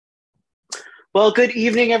Well, good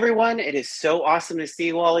evening, everyone. It is so awesome to see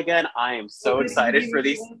you all again. I am so excited for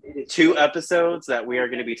these two episodes that we are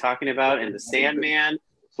going to be talking about in the Sandman,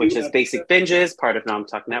 which is Basic Binges, part of Nom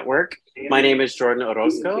Talk Network. My name is Jordyn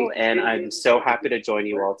Orozco, and I'm so happy to join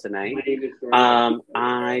you all tonight.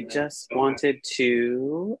 I just wanted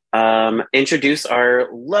to introduce our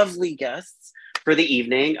lovely guests for the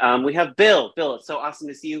evening. We have Bill. Bill, it's so awesome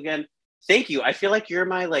to see you again. Thank you. I feel like you're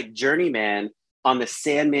my journeyman on the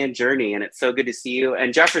Sandman journey, and it's so good to see you.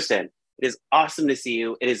 And Jefferson, it is awesome to see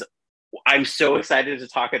you. I'm so excited to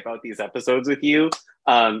talk about these episodes with you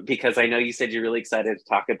because I know you said you're really excited to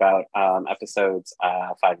talk about episodes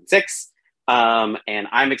 5 and 6. And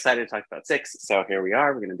I'm excited to talk about 6. So here we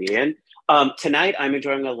are. We're going to be in. Tonight, I'm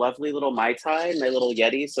enjoying a lovely little Mai Tai, my little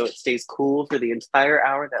Yeti, so it stays cool for the entire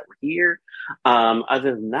hour that we're here.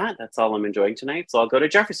 Other than that, that's all I'm enjoying tonight. So I'll go to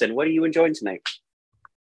Jefferson. What are you enjoying tonight?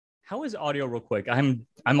 How is audio real quick? I'm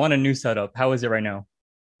on a new setup. How is it right now?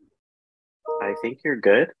 I think you're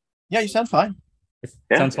good. Yeah, you sound fine.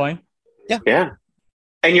 Sounds fine? Yeah. Yeah.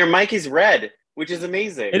 And your mic is red, which is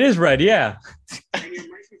amazing. It is red, yeah.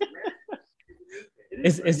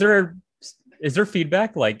 Is there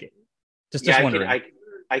feedback? Just wondering.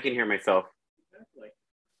 I can hear myself.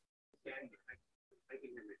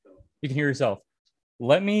 You can hear yourself.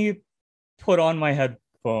 Let me put on my headphones.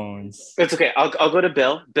 It's okay. I'll go to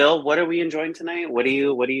Bill. Bill, what are we enjoying tonight? What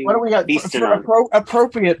do we got feasting on?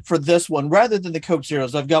 Appropriate for this one, rather than the Coke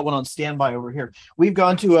Zeros, I've got one on standby over here. We've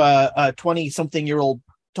gone to a 20-something-year-old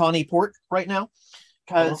tawny port right now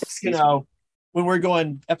because when we're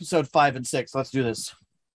going episode 5 and 6, let's do this.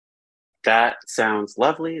 That sounds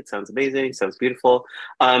lovely. It sounds amazing. It sounds beautiful.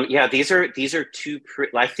 Yeah, these are two.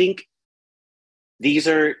 I think these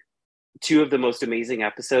are two of the most amazing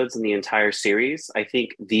episodes in the entire series. I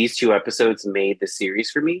think these two episodes made the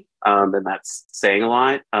series for me, and that's saying a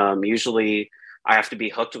lot. Usually, I have to be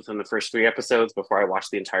hooked within the first 3 episodes before I watch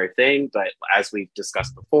the entire thing. But as we've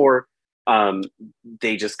discussed before,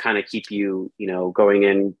 they just kind of keep you, going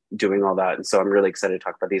in, doing all that. And so I'm really excited to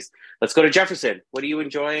talk about these. Let's go to Jefferson. What are you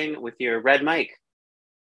enjoying with your red mic?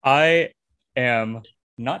 I am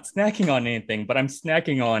not snacking on anything, but I'm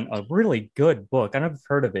snacking on a really good book. I don't know if you've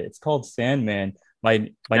heard of it. It's called Sandman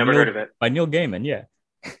by heard of it. By Neil Gaiman. Yeah.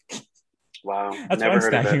 Wow. That's what I'm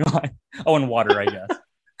snacking on. Oh, and water, I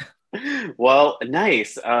guess. Well,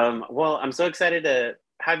 nice. Well, I'm so excited to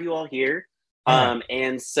have you all here. Yeah.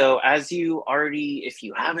 And so as if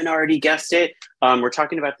you haven't already guessed it, we're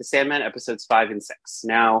talking about the Sandman episodes 5 and 6.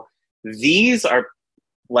 Now, these are,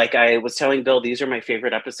 like I was telling Bill, these are my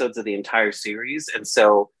favorite episodes of the entire series. And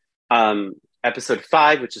so episode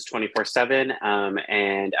 5, which is 24/7,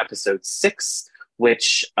 and episode 6,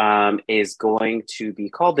 which is going to be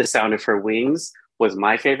called The Sound of Her Wings, was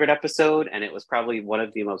my favorite episode. And it was probably one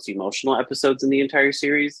of the most emotional episodes in the entire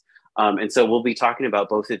series. And so we'll be talking about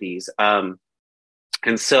both of these.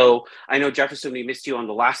 And so I know, Jefferson, we missed you on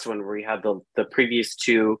the last one where we had the previous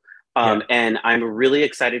 2. And I'm really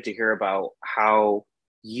excited to hear about how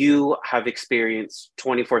you have experienced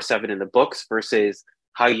 24/7 in the books versus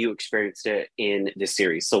how you experienced it in this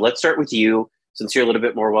series. So let's start with you, since you're a little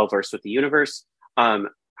bit more well-versed with the universe.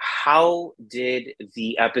 How did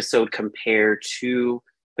the episode compare to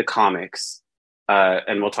the comics?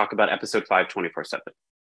 And we'll talk about episode 5, 24/7.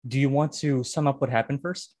 Do you want to sum up what happened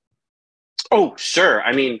first? Oh, sure.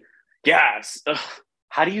 I mean, yes. Ugh.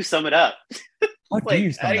 How do you sum it up? How do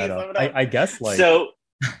you sum that up? I guess So,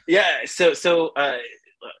 yeah. So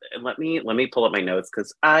let me pull up my notes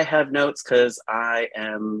because I have notes because I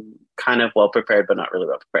am kind of well prepared, but not really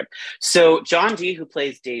well prepared. So John Dee, who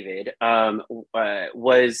plays David,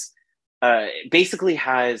 was basically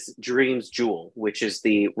has Dream's jewel, which is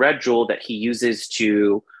the red jewel that he uses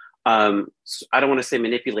to, I don't want to say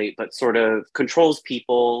manipulate, but sort of controls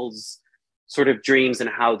people's sort of dreams and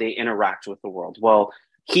how they interact with the world. Well,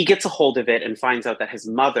 he gets a hold of it and finds out that his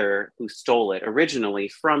mother, who stole it originally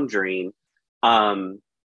from Dream,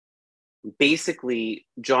 basically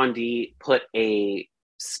John Dee put a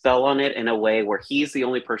spell on it in a way where he's the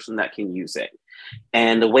only person that can use it.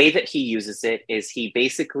 And the way that he uses it is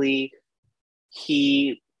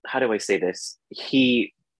how do I say this?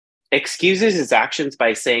 He excuses his actions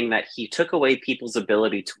by saying that he took away people's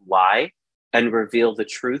ability to lie and reveal the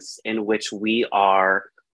truths in which we are,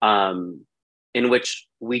 in which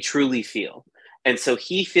we truly feel. And so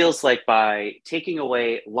he feels like by taking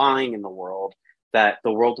away lying in the world, that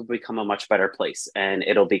the world will become a much better place and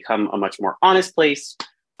it'll become a much more honest place.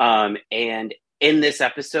 And in this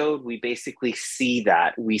episode, we basically see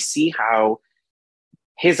that. We see how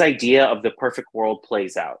his idea of the perfect world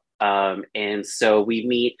plays out. And so we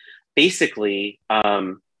meet basically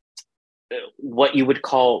what you would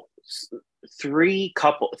call three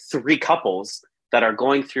couples that are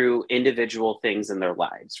going through individual things in their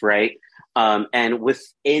lives, right? And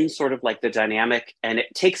within sort of like the dynamic, and it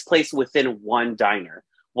takes place within one diner.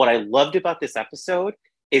 What I loved about this episode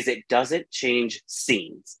is it doesn't change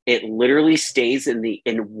scenes. It literally stays in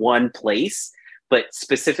one place, but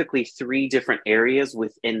specifically three different areas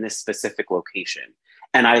within this specific location.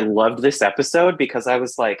 And I loved this episode because I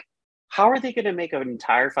was like, how are they going to make an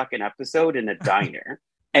entire fucking episode in a diner?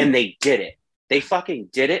 And they did it. They fucking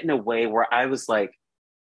did it in a way where I was like,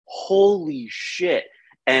 holy shit.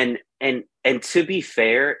 And to be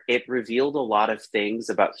fair, it revealed a lot of things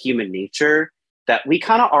about human nature that we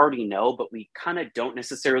kind of already know, but we kind of don't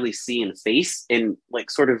necessarily see and face in like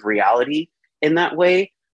sort of reality in that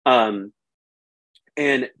way. And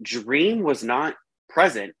Dream was not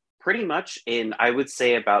present pretty much in, I would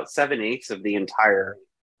say, about 7/8 of the entire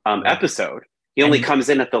episode. He only comes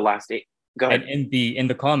in at the last 8. Go ahead. And in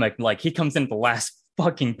the comic, like he comes in at the last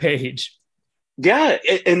fucking page. Yeah,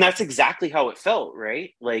 and that's exactly how it felt,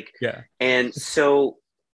 right? Like, yeah. And so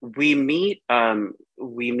we meet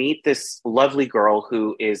this lovely girl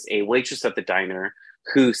who is a waitress at the diner,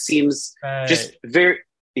 who seems just very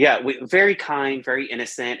kind, very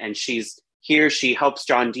innocent, and she's here. She helps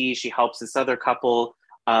John D. She helps this other couple,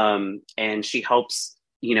 and she helps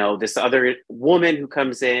this other woman who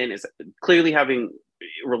comes in, is clearly having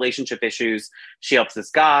relationship issues. She helps this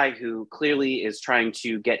guy who clearly is trying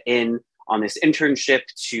to get in on this internship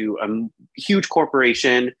to a huge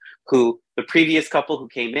corporation, who the previous couple who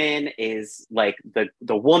came in is like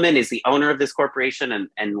the woman is the owner of this corporation,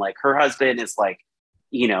 and like her husband is like,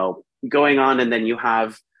 going on. And then you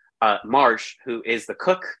have Marsh, who is the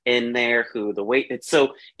cook in there, who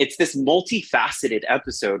so it's this multifaceted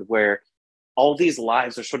episode where all these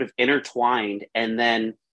lives are sort of intertwined, and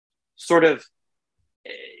then sort of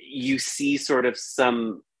you see sort of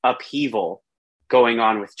some upheaval going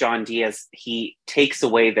on with John D as he takes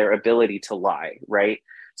away their ability to lie, right?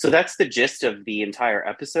 So that's the gist of the entire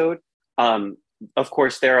episode. Of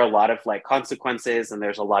course, there are a lot of like consequences, and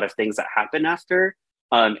there's a lot of things that happen after.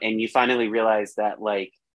 And you finally realize that,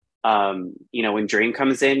 like, when Dream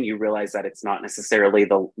comes in, you realize that it's not necessarily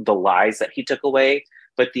the lies that he took away,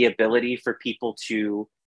 but the ability for people to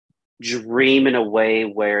dream in a way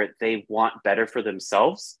where they want better for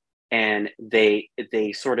themselves, and they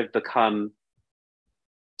sort of become.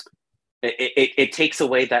 It takes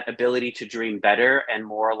away that ability to dream better, and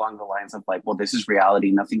more along the lines of like, well, this is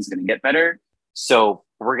reality. Nothing's going to get better. So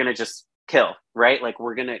we're going to just kill, right? Like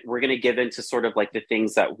we're going to give into sort of like the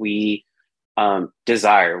things that we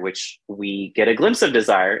desire, which we get a glimpse of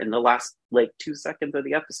desire in the last like 2 seconds of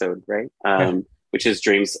the episode, right? Which is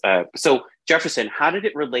Dreams. So Jefferson, how did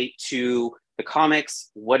it relate to the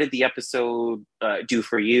comics? What did the episode do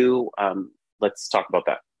for you? Let's talk about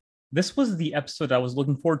that. This was the episode I was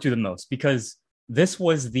looking forward to the most, because this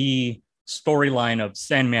was the storyline of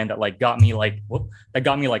Sandman that got me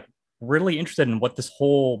really interested in what this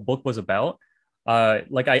whole book was about.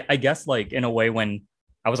 I guess like in a way, when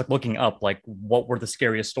I was like looking up like what were the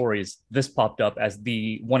scariest stories, this popped up as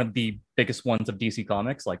one of the biggest ones of DC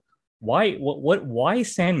Comics. Like why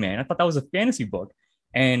Sandman? I thought that was a fantasy book,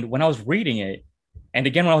 and when I was reading it, and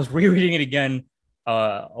again when I was rereading it again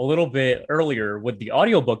a little bit earlier with the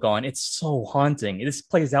audiobook on, it's so haunting. This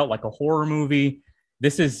plays out like a horror movie.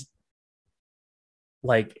 This is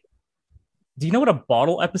like, do you know what a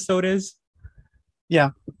bottle episode is?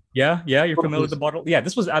 Yeah. You're familiar with the bottle? Yeah,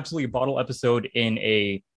 this was absolutely a bottle episode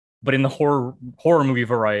but in the horror movie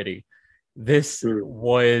variety. This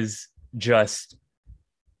was just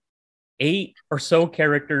 8 or so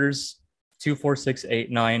characters, 2, 4, 6,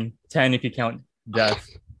 8, 9, 10 if you count death,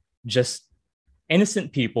 just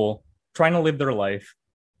innocent people trying to live their life,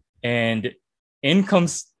 and in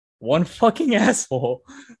comes one fucking asshole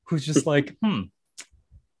who's just like, let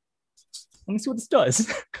me see what this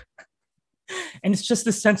does. And it's just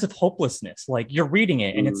this sense of hopelessness. Like you're reading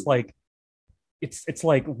it, and it's like, it's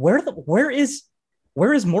like, where is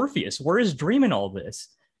Morpheus? Where is Dream in all this?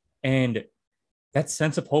 And that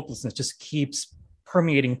sense of hopelessness just keeps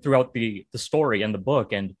permeating throughout the story and the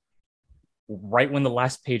book. And right when the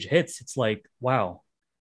last page hits, it's like, wow,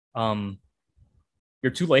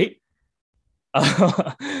 you're too late.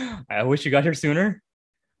 I wish you got here sooner.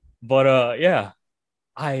 But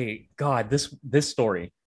this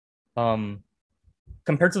story,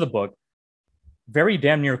 compared to the book, very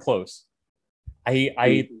damn near close.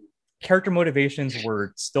 I character motivations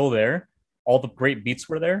were still there. All the great beats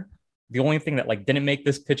were there. The only thing that like didn't make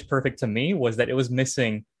this pitch perfect to me was that it was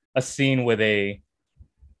missing a scene with a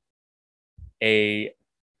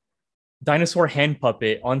dinosaur hand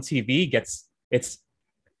puppet on TV gets it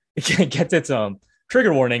gets its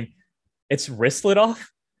trigger warning, its wrist slit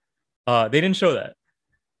off. They didn't show that.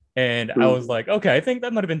 And I was like, okay, I think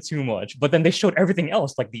that might have been too much. But then they showed everything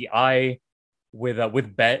else, like the eye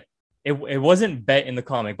with Bet. It wasn't Bet in the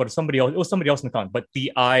comic, but somebody else. It was somebody else in the comic. But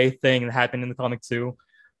the eye thing that happened in the comic too.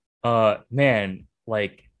 Man,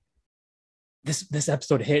 like this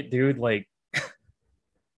episode hit, dude. Like,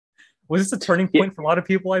 was this a turning point for a lot of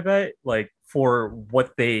people? I bet, like for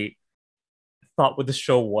what they thought what the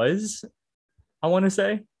show was. I want to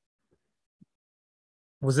say,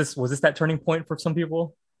 was this that turning point for some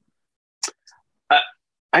people?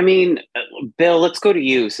 I mean, Bill, let's go to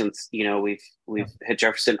you since we've hit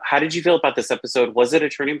Jefferson. How did you feel about this episode? Was it a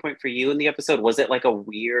turning point for you in the episode? Was it like a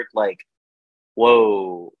weird, like,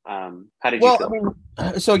 whoa? How did you feel? I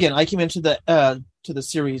mean, so again, I came into the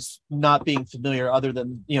series not being familiar, other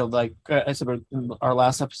than like I said in our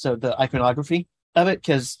last episode, the iconography of it,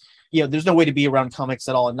 because there's no way to be around comics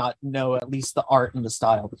at all and not know at least the art and the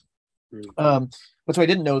style. But so I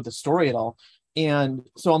didn't know the story at all. And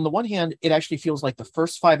so on the one hand, it actually feels like the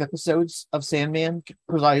first 5 episodes of Sandman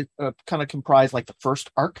kind of comprise like the first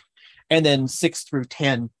arc, and then 6 through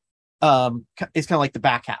 10 is kind of like the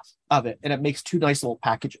back half of it, and it makes 2 nice little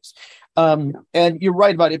packages. And you're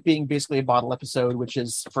right about it being basically a bottle episode, which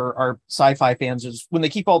is for our sci-fi fans is when they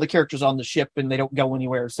keep all the characters on the ship and they don't go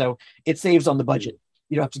anywhere, so it saves on the budget.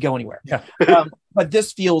 You don't have to go anywhere. Yeah. But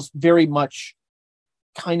this feels very much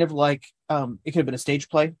kind of like it could have been a stage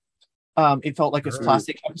play. It felt like a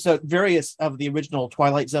classic episode. Various of the original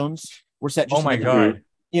Twilight Zones were set. Just oh my god!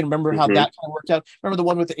 Remember how that kind of worked out? Remember the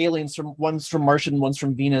one with the aliens one's from Martian, one's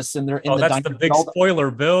from Venus, and they're in the. That's the big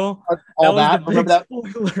spoiler, Bill. All that. Remember that?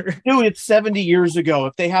 Spoiler. Dude, it's 70 years ago.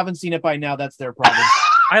 If they haven't seen it by now, that's their problem.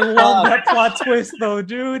 I love that plot twist, though,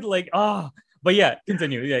 dude. Like, but yeah,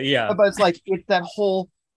 continue. Yeah. But it's like it's that whole,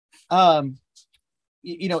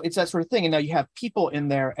 it's that sort of thing, and now you have people in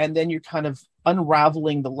there, and then you're kind of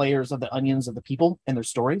unraveling the layers of the onions of the people and their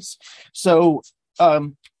stories. So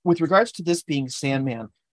with regards to this being Sandman,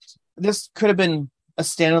 this could have been a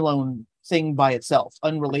standalone thing by itself,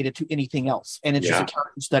 unrelated to anything else, and it's just a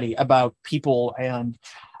character study about people. And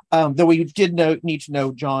though we did need to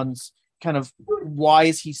know John's kind of why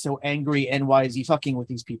is he so angry and why is he fucking with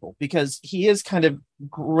these people, because he is kind of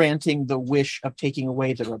granting the wish of taking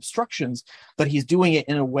away their obstructions, but he's doing it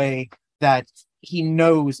in a way that he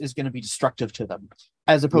knows is going to be destructive to them,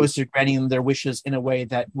 as opposed to granting them their wishes in a way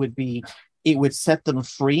that would set them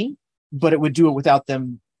free, but it would do it without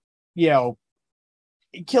them,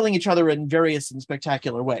 killing each other in various and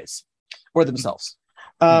spectacular ways, or themselves.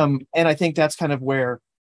 And I think that's kind of where,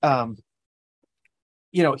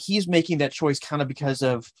 he's making that choice kind of because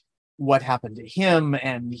of what happened to him,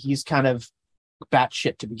 and he's kind of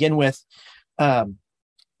batshit to begin with.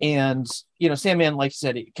 And Sandman, like you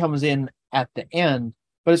said, it comes in at the end,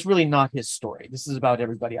 but it's really not his story. This is about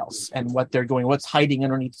everybody else and what they're going, what's hiding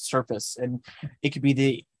underneath the surface. And it could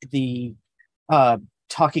be the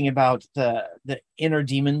talking about the inner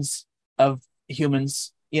demons of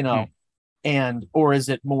humans, and or is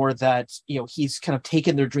it more that he's kind of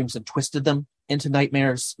taken their dreams and twisted them into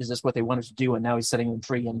nightmares? Is this what they wanted to do, and now he's setting them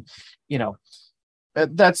free? And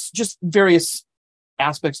that's just various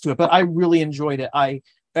aspects to it. But I really enjoyed it.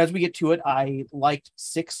 As we get to it, I liked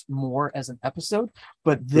 6 more as an episode,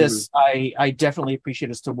 but this I definitely appreciate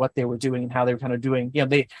as to what they were doing and how they were kind of doing.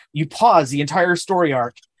 You pause the entire story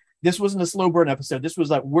arc. This wasn't a slow burn episode. This was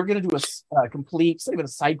like, we're going to do a complete, it's not even a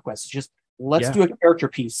side quest. It's just let's do a character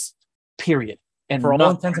piece, period. And for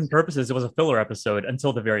all intents and purposes, it was a filler episode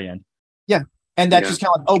until the very end. Yeah, and that's just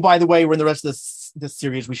kind of like, oh, by the way, we're in the rest of this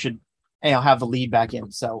series. We should have the lead back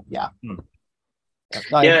in. So yeah.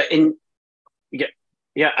 I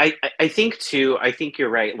think too. I think you're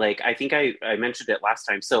right. Like, I think I mentioned it last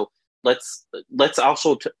time. So let's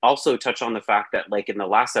also touch on the fact that, like, in the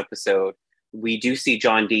last episode, we do see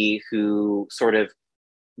John D, who sort of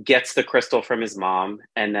gets the crystal from his mom,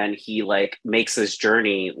 and then he like makes his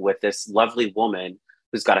journey with this lovely woman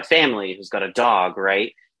who's got a family, who's got a dog,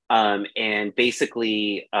 right? And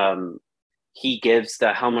basically, he gives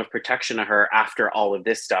the helm of protection to her after all of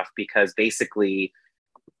this stuff, because basically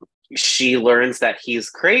she learns that he's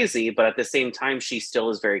crazy, but at the same time, she still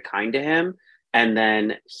is very kind to him. And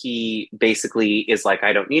then he basically is like,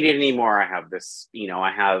 I don't need it anymore. I have this,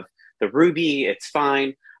 I have the ruby. It's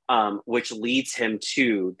fine. Which leads him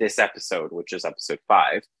to this episode, which is episode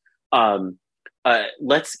 5.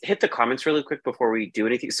 Let's hit the comments really quick before we do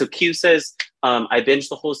anything. So Q says, I binged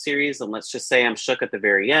the whole series, and let's just say I'm shook at the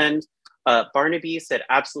very end. Barnaby said,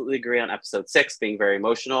 absolutely agree on episode 6 being very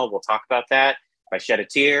emotional. We'll talk about that. I shed a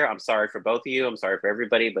tear. I'm sorry for both of you. I'm sorry for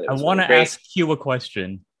everybody, but I want to ask you a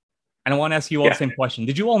question. And I want to ask you all the same question.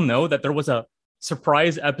 Did you all know that there was a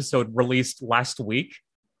surprise episode released last week?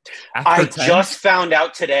 I just found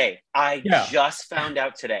out today. Just found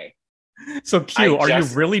out today. So Q, are you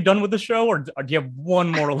really done with the show, or do you have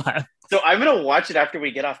one more left? So I'm gonna watch it after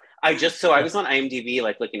we get off. I was on IMDb,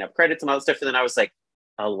 like looking up credits and all that stuff, and then I was like,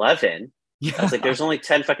 11. Yeah. I was like, there's only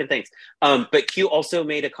 10 fucking things. But Q also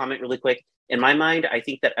made a comment really quick. In my mind, I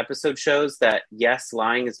think that episode shows that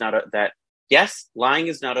lying is not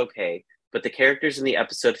okay, but the characters in the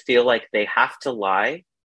episode feel like they have to lie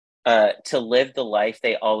to live the life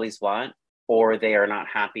they always want, or they are not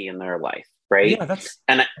happy in their life, right? Yeah, that's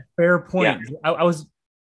a fair point. Yeah.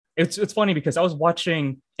 It's funny because I was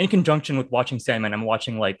watching, in conjunction with watching Sandman, I'm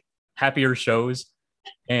watching like happier shows,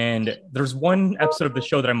 and there's one episode of the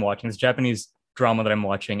show that I'm watching, this Japanese drama that I'm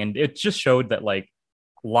watching, and it just showed that like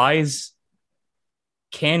lies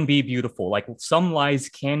can be beautiful. Like some lies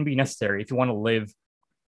can be necessary if you want to live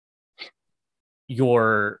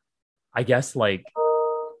your, I guess, like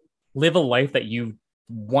live a life that you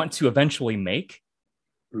want to eventually make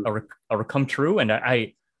or come true. And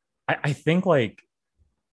I think like,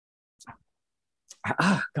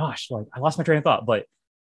 gosh, like I lost my train of thought. But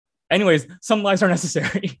anyways, some lies are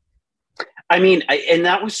necessary. I mean, and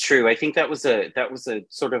that was true. I think that was a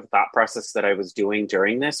sort of thought process that I was doing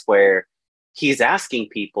during this, where he's asking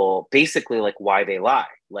people basically like why they lie,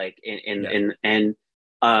 like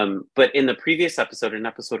but in the previous episode, in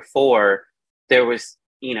episode 4, there was,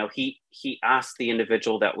 he asked the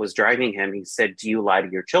individual that was driving him, he said, do you lie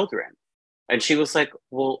to your children? And she was like,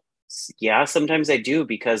 well, yeah, sometimes I do,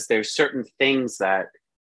 because there's certain things that,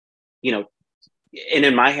 and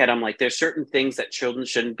in my head, I'm like, there's certain things that children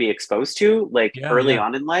shouldn't be exposed to, like early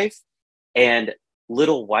on in life. And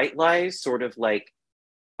little white lies sort of like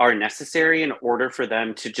are necessary in order for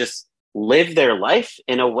them to just live their life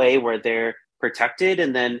in a way where they're protected.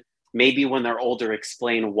 And then maybe when they're older,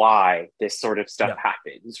 explain why this sort of stuff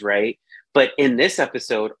happens. Right. But in this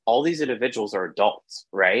episode, all these individuals are adults.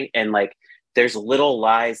 Right. And like, there's little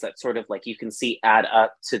lies that sort of like you can see add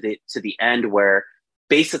up to the end, where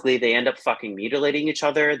basically they end up fucking mutilating each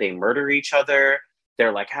other. They murder each other.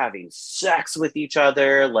 They're like having sex with each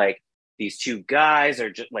other. Like these two guys are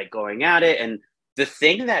just like going at it. And the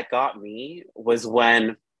thing that got me was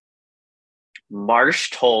when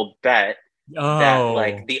Marsh told Bet that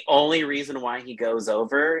like the only reason why he goes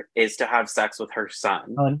over is to have sex with her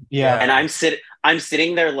son. And I'm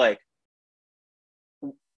sitting there like,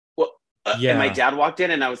 and my dad walked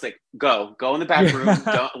in, and I was like, go in the back room.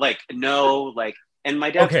 Don't like, no, like, and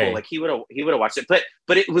my dad's cool. Like he would have watched it,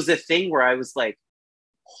 but it was a thing where I was like,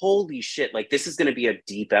 holy shit, like this is going to be a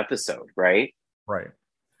deep episode. Right.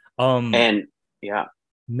 And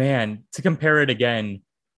man, to compare it again,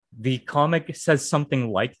 the comic says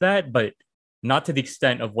something like that, but not to the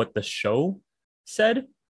extent of what the show said.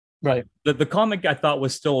 Right. The comic I thought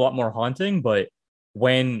was still a lot more haunting, but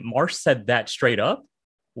when Marsh said that straight up,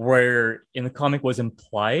 where in the comic was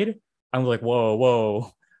implied, I was like,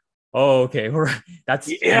 whoa. Oh, okay. That's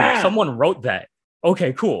someone wrote that.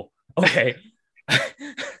 Okay, cool. Okay.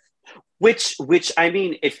 which I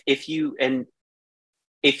mean, if you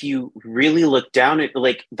really look down at,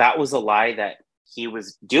 like, that was a lie that he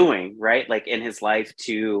was doing, right? Like in his life,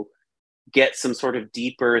 to get some sort of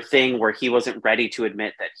deeper thing where he wasn't ready to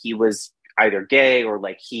admit that he was either gay, or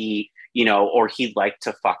like he, or he liked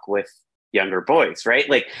to fuck with younger boys, right?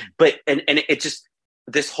 Like, but and it just,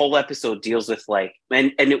 this whole episode deals with like,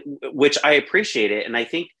 which I appreciate it. And I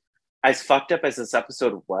think as fucked up as this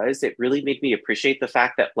episode was, it really made me appreciate the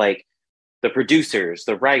fact that like the producers,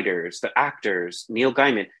 the writers, the actors, Neil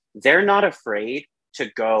Gaiman, they're not afraid to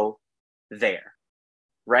go there,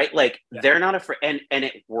 right? Like they're not afraid, and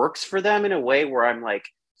it works for them in a way where I'm like,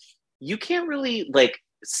 you can't really like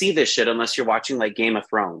see this shit unless you're watching like Game of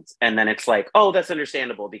Thrones, and then it's like, oh, that's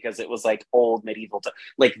understandable because it was like old medieval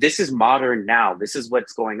like this is modern now, this is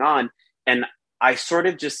what's going on. And I sort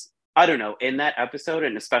of just, I don't know, in that episode,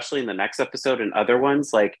 and especially in the next episode and other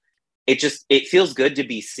ones, like it feels good to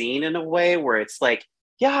be seen in a way where it's like,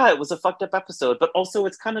 yeah, it was a fucked up episode, but also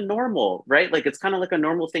it's kind of normal, right? Like it's kind of like a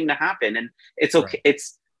normal thing to happen, and it's okay. Right.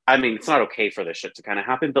 I mean, it's not okay for this shit to kind of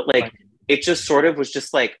happen, but like it just sort of was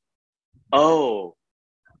just like, oh,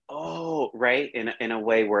 right, in a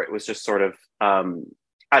way where it was just sort of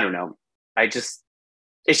I don't know.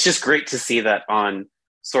 It's just great to see that on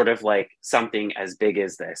sort of like something as big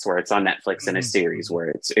as this, where it's on Netflix in a series, where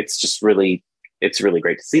it's just really, it's really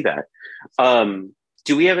great to see that.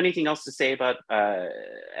 Do we have anything else to say about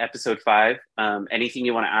episode 5? Anything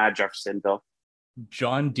you want to add, Jefferson, Bill?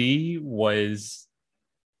 John D was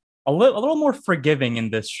a little more forgiving in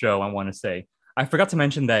this show, I want to say. I forgot to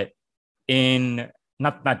mention that in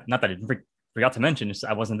not that I didn't forgot to mention, just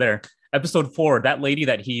I wasn't there. Episode 4, that lady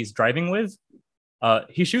that he's driving with,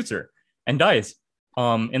 he shoots her and dies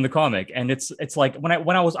in the comic. And it's like when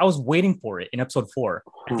I was waiting for it in episode 4,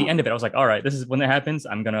 at the end of it, I was like, all right, this is when it happens.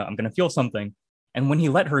 I'm gonna feel something. And when he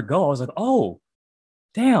let her go, I was like, oh,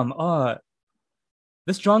 damn,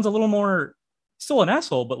 this John's a little more still an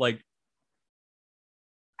asshole, but like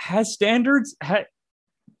has standards,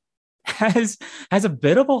 has a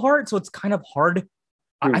bit of a heart. So it's kind of hard.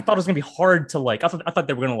 I thought it was gonna be hard to like. I thought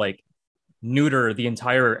they were gonna like neuter the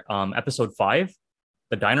entire episode 5,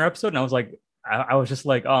 the diner episode, and I was like, I was just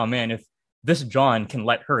like, oh man, if this John can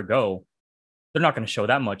let her go, they're not gonna show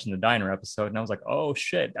that much in the diner episode. And I was like, oh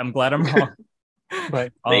shit, I'm glad I'm wrong.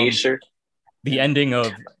 Right? Are you sure? The ending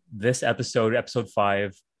of this episode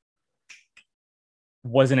 5,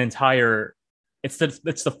 was an entire. It's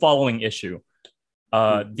the following issue.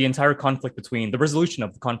 The entire conflict between the resolution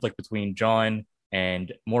of the conflict between John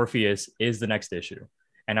and Morpheus is the next issue,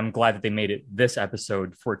 and I'm glad that they made it this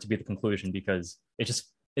episode for it to be the conclusion, because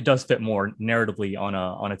it does fit more narratively on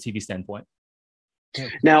a TV standpoint.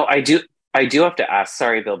 Now I do have to ask,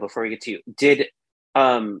 sorry Bill, before we get to you,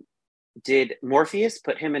 did Morpheus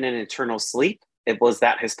put him in an eternal sleep? Was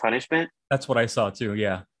that his punishment? That's what I saw too.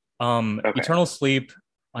 Yeah. Okay. Eternal sleep.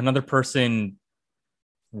 Another person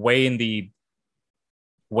way in the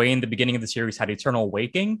beginning of the series had eternal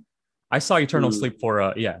waking. I saw eternal sleep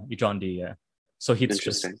for John D. Yeah. So he's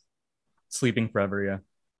just sleeping forever. Yeah.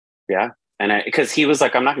 Yeah. And because he was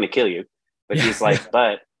like, I'm not going to kill you, but he's like,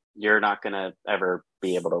 but you're not going to ever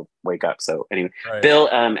be able to wake up. So anyway, right. Bill,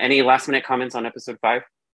 any last minute comments on episode 5?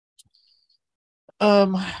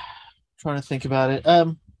 Trying to think about it.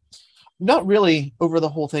 Not really over the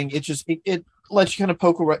whole thing. It just it lets you kind of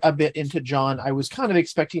poke a bit into John. I was kind of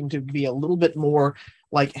expecting to be a little bit more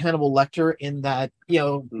like Hannibal Lecter, in that,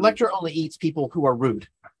 Lecter only eats people who are rude,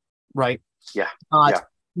 right? Yeah.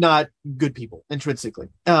 Not good people intrinsically.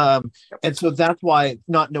 And so that's why,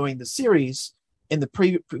 not knowing the series, in the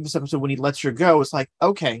previous episode when he lets her go, it's like,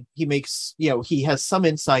 okay, he makes, he has some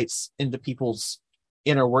insights into people's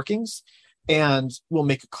inner workings and will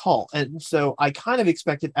make a call. And so I kind of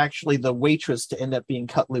expected actually the waitress to end up being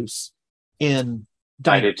cut loose in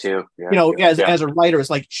Diner. I did too. Yeah, as a writer, it's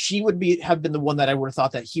like she would have been the one that I would have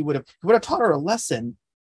thought that he would have taught her a lesson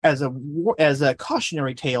as a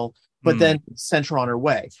cautionary tale, but then sent her on her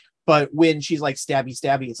way. But when she's like stabby,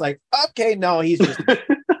 it's like, okay, no, he's just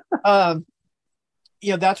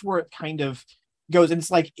that's where it kind of goes. And it's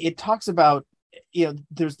like, it talks about,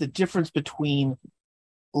 there's the difference between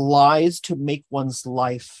lies to make one's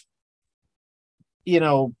life,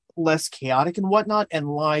 less chaotic and whatnot, and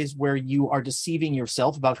lies where you are deceiving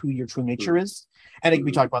yourself about who your true nature is. And it can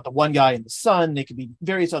be talking about the one guy and the son. It could be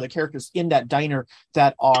various other characters in that diner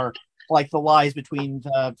that are like the lies between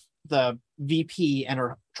the VP and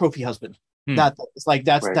her trophy husband. That it's like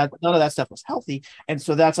that none of that stuff was healthy, and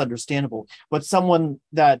so that's understandable. But someone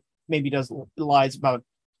that maybe does lies about,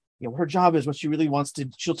 her job is what she really wants to.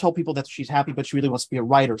 She'll tell people that she's happy, but she really wants to be a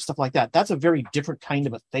writer, stuff like that. That's a very different kind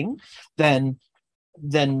of a thing than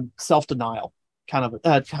self-denial, kind of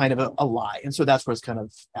a lie. And so that's where it's kind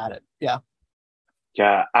of at it.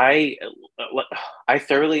 Yeah, I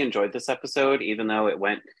thoroughly enjoyed this episode, even though it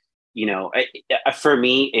went, for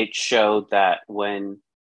me, it showed that when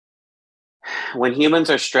humans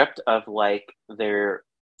are stripped of like their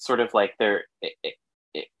sort of like their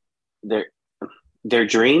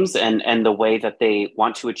dreams and the way that they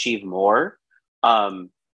want to achieve more,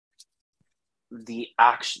 the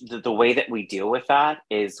way that we deal with that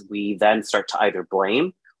is we then start to either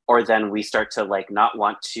blame, or then we start to like not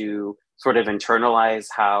want to sort of internalize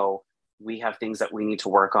how we have things that we need to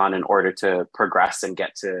work on in order to progress and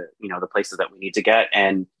get to, the places that we need to get.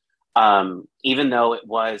 And even though it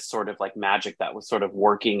was sort of like magic that was sort of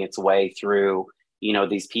working its way through,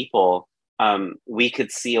 these people, we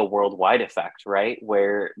could see a worldwide effect, right?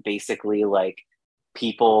 Where basically like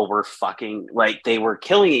people were fucking, like they were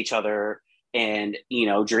killing each other, and,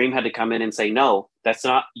 Dream had to come in and say, no, that's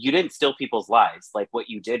not, you didn't steal people's lives. Like what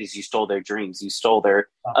you did is you stole their dreams. You stole their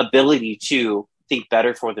ability to think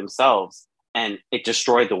better for themselves, and it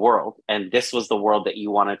destroyed the world. And this was the world that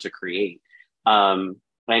you wanted to create. And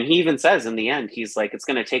he even says in the end, he's like, it's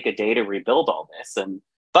going to take a day to rebuild all this.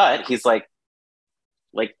 But he's like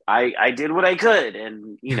I did what I could.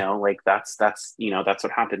 And, like that's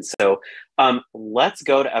what happened. So let's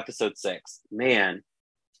go to episode 6, man.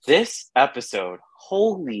 This episode,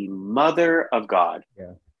 holy mother of God.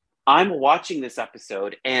 Yeah. I'm watching this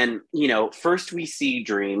episode, and first we see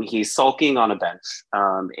Dream. He's sulking on a bench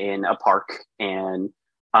in a park, and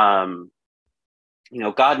God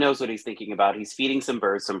knows what he's thinking about. He's feeding some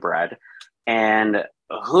birds some bread, and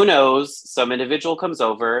who knows? Some individual comes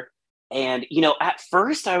over, and at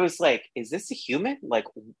first I was like, "Is this a human?"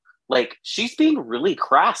 Like she's being really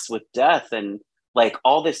crass with death and like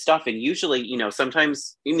all this stuff. And usually,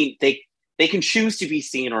 sometimes they can choose to be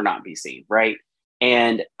seen or not be seen, right?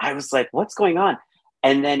 And I was like, what's going on?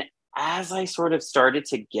 And then as I sort of started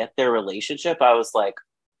to get their relationship, I was like,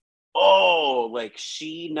 oh, like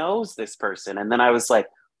she knows this person. And then I was like,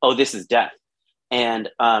 oh, this is Death. And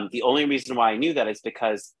the only reason why I knew that is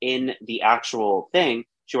because in the actual thing,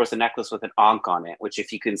 she wears a necklace with an ankh on it, which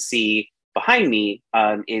if you can see behind me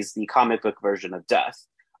is the comic book version of Death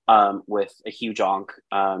with a huge ankh.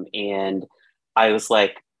 And I was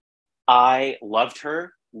like, I loved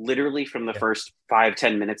her literally from the first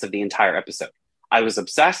 5-10 minutes of the entire episode. I was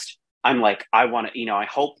obsessed. I'm like, I want to, I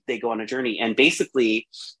hope they go on a journey. And basically,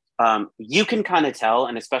 you can kind of tell,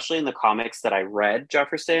 and especially in the comics that I read,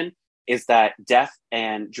 Jefferson, is that Death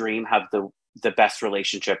and Dream have the best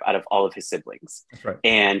relationship out of all of his siblings. That's right.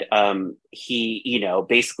 And he,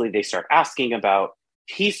 basically he starts asking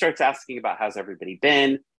about how's everybody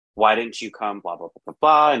been? Why didn't you come? Blah, blah, blah, blah,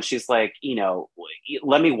 blah. And she's like,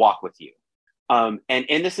 let me walk with you. And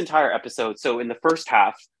in this entire episode, so in the first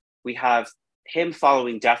half, we have him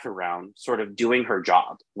following Death around, sort of doing her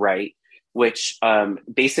job, right? Which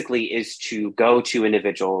basically is to go to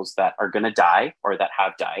individuals that are going to die or that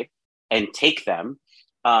have died and take them.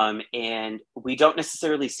 And we don't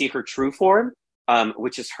necessarily see her true form,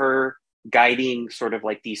 which is her guiding sort of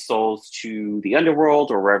like these souls to the underworld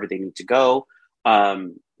or wherever they need to go.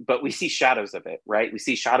 But we see shadows of it, right? We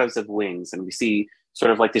see shadows of wings, and we see sort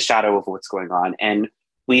of like the shadow of what's going on. And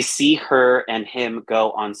we see her and him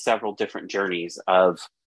go on several different journeys of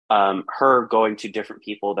her going to different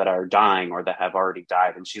people that are dying or that have already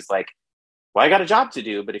died. And she's like, well, I got a job to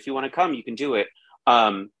do, but if you want to come, you can do it.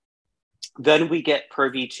 Then we get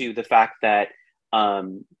privy to the fact that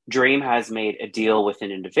Dream has made a deal with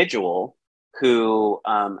an individual who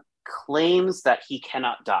claims that he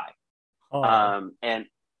cannot die. And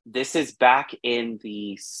this is back in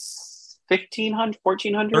the 1400s?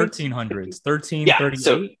 1300s, 1338, yeah,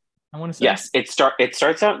 so, I want to say. Yes, it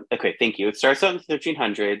starts out, okay, thank you. It starts out in the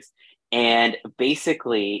 1300s, and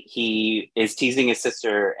basically he is teasing his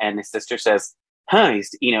sister, and his sister says,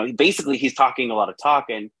 basically he's talking a lot of talk,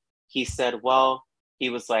 and he said, well, he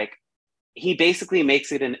was like, he basically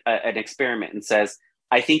makes it an experiment and says,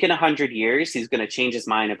 I think in 100 years, he's going to change his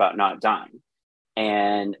mind about not dying.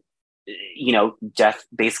 And Death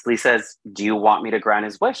basically says, do you want me to grant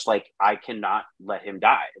his wish? Like, I cannot let him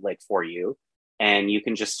die, like, for you. And you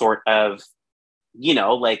can just sort of,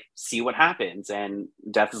 like, see what happens. And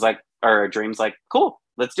Death is like, or Dream's like, cool,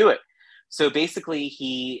 let's do it. So basically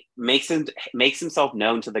he makes himself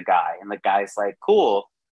known to the guy, and the guy's like, cool,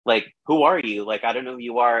 like, who are you? Like, I don't know who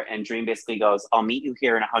you are. And Dream basically goes, I'll meet you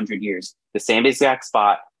here in 100 years, the same exact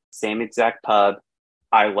spot, same exact pub.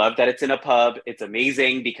 I love that it's in a pub. It's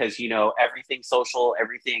amazing because, everything social,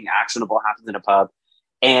 everything actionable happens in a pub.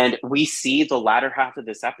 And we see the latter half of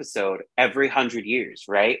this episode every 100 years,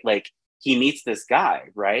 right? Like, he meets this guy,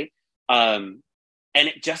 right? And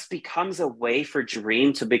it just becomes a way for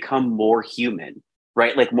Dream to become more human,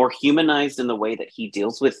 right? Like, more humanized in the way that he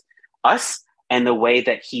deals with us and the way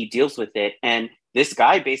that he deals with it. And this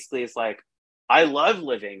guy basically is like, I love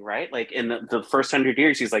living, right? Like, in the first 100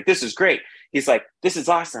 years, he's like, this is great. He's like, this is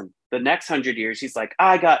awesome. The next 100 years, he's like,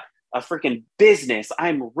 I got a freaking business.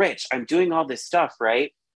 I'm rich. I'm doing all this stuff,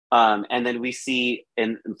 right? And then we see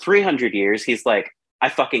in 300 years, he's like, I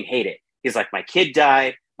fucking hate it. He's like, my kid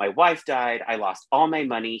died. My wife died. I lost all my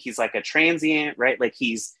money. He's like a transient, right? Like,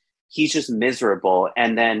 he's just miserable.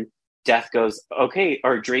 And then Death goes, okay,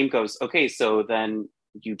 or Dream goes, okay, so then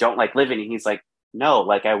you don't like living. And he's like, no,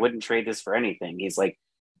 like, I wouldn't trade this for anything. He's like,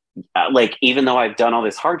 even though I've done all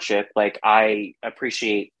this hardship, like, I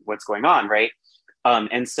appreciate what's going on, right?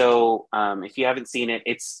 And so if you haven't seen it,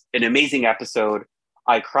 it's an amazing episode.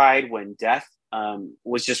 I cried when Death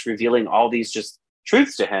was just revealing all these just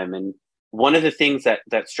truths to him. And one of the things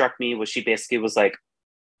that struck me was she basically was like,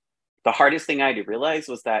 the hardest thing I had to realize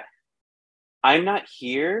was that I'm not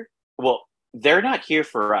here. Well, they're not here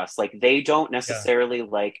for us. Like, they don't necessarily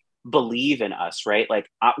like believe in us, right? Like,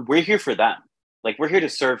 we're here for them. Like, we're here to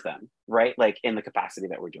serve them, right? Like, in the capacity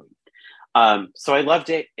that we're doing. So I loved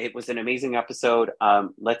it. It was an amazing episode.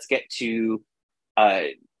 Let's get to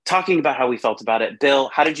talking about how we felt about it. Bill,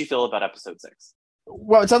 how did you feel about episode 6?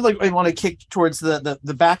 Well, it sounds like I want to kick towards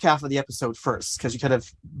the back half of the episode first, because you kind of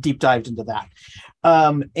deep dived into that.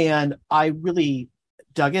 And I really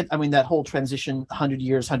dug it. I mean, that whole transition, 100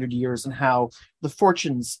 years, and how the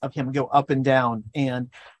fortunes of him go up and down. And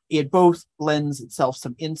it both lends itself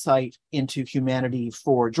some insight into humanity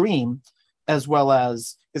for Dream, as well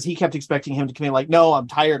as, because he kept expecting him to come in like, no, I'm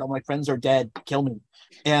tired. All my friends are dead. Kill me.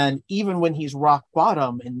 And even when he's rock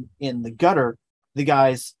bottom in the gutter, the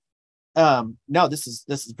guy's, no, this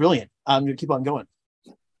is brilliant. I'm going to keep on going.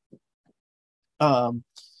 And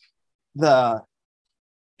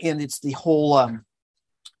it's the whole,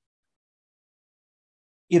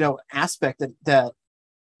 aspect that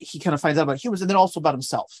he kind of finds out about humans, and then also about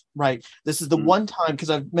himself, right? This is the one time, because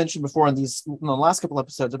I've mentioned before in the last couple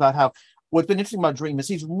episodes about how what's been interesting about Dream is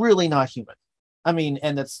he's really not human. I mean,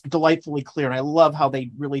 and that's delightfully clear. And I love how they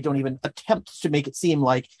really don't even attempt to make it seem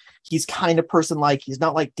like he's kind of person-like. He's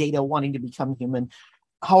not like Data wanting to become human.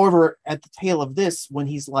 However, at the tail of this, when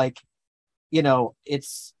he's like,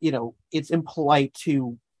 it's impolite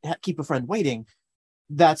to keep a friend waiting,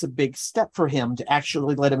 that's a big step for him to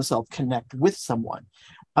actually let himself connect with someone.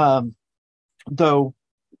 Though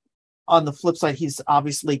on the flip side, he's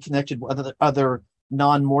obviously connected with other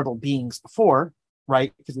non-mortal beings before,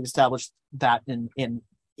 right? Because we established that in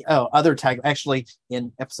other tag, actually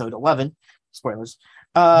in episode 11, spoilers.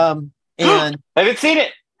 And I haven't seen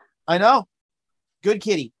it. I know. Good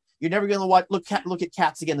kitty. You're never going to look at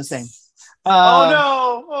cats again the same.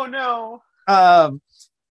 Oh no.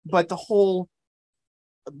 But that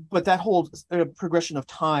whole progression of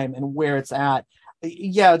time and where it's at,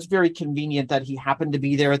 yeah, it's very convenient that he happened to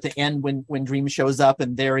be there at the end when Dream shows up,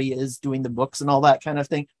 and there he is doing the books and all that kind of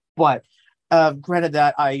thing. But granted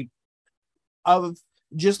that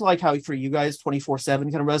just like how for you guys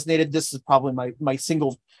 24/7 kind of resonated, this is probably my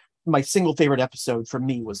single favorite episode for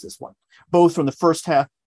me was this one, both from the first half,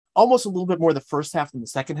 almost a little bit more the first half than the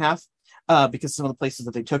second half, because some of the places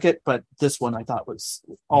that they took it, but this one I thought was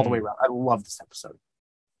all the way around. I love this episode.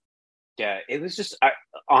 Yeah, it was just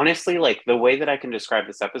honestly, like, the way that I can describe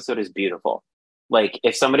this episode is beautiful. Like,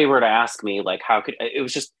 if somebody were to ask me, like, how could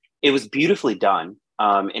it was beautifully done,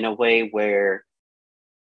 in a way where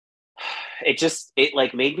it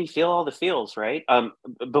like made me feel all the feels, right?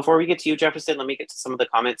 Before we get to you, Jefferson, let me get to some of the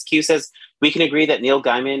comments. Q says, we can agree that Neil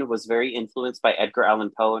Gaiman was very influenced by Edgar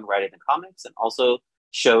Allan Poe in writing the comics, and also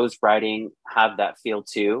shows writing have that feel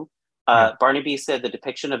too. Barnaby said the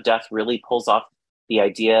depiction of death really pulls off the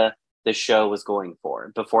idea the show was going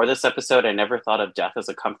for. Before this episode, I never thought of death as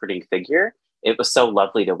a comforting figure. It was so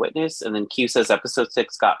lovely to witness. And then Q says episode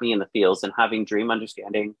 6 got me in the feels and having Dream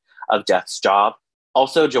understanding of death's job.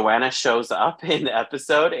 Also, Joanna shows up in the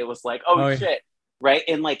episode. It was like, oh shit. Right.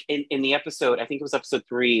 And like in the episode, I think it was episode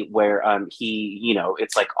 3 where he,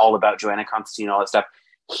 it's like all about Joanna Constantine, all that stuff.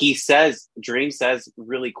 Dream says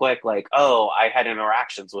really quick, like, oh, I had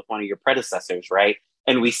interactions with one of your predecessors, right?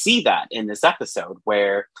 And we see that in this episode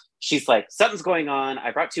where she's like, something's going on. I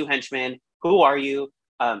brought 2 henchmen. Who are you?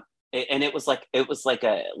 And it was like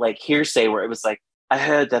a hearsay where it was like, I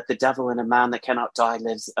heard that the devil in a man that cannot die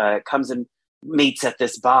comes and meets at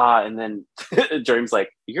this bar. And then Dream's like,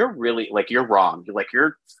 you're really like, you're wrong. You're like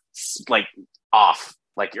off.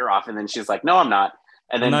 Like, you're off. And then she's like, no, I'm not.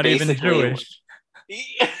 And then I'm not even Jewish.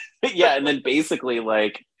 Yeah. And then basically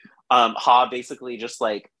like, Ha basically just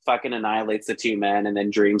like fucking annihilates the 2 men, and then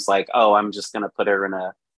Dream's like, oh, I'm just gonna put her in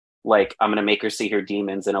I'm gonna make her see her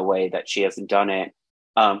demons in a way that she hasn't done it,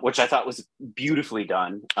 which I thought was beautifully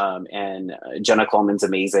done. And Jenna Coleman's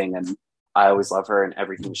amazing, and I always love her and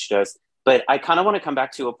everything she does. But I kind of want to come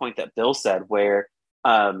back to a point that Bill said where,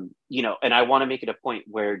 and I want to make it a point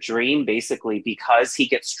where Dream basically, because he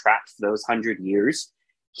gets trapped for those 100 years,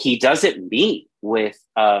 he doesn't meet with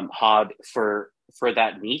Hob for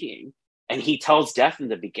that meeting. And he tells Death in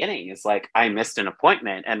the beginning, it's like, I missed an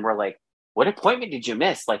appointment. And we're like, what appointment did you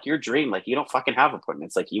miss? Like, your Dream, like, you don't fucking have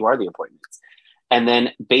appointments. Like, you are the appointments. And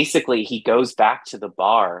then basically he goes back to the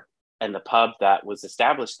bar and the pub that was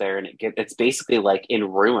established there. And it's basically like in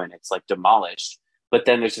ruin. It's like demolished. But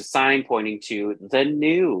then there's a sign pointing to the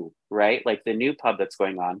new, right? Like the new pub that's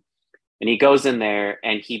going on. And he goes in there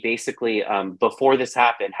and he basically, before this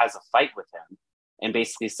happened, has a fight with him and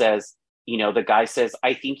basically says, the guy says,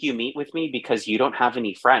 I think you meet with me because you don't have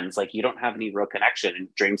any friends. Like, you don't have any real connection. And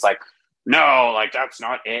Dream's like, no, like, that's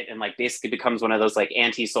not it. And like, basically becomes one of those like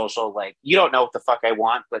antisocial, like, you don't know what the fuck I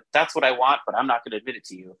want, but that's what I want, but I'm not going to admit it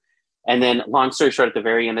to you. And then long story short, at the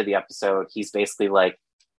very end of the episode, he's basically like,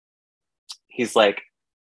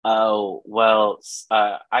 oh, well,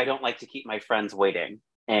 I don't like to keep my friends waiting.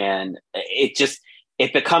 And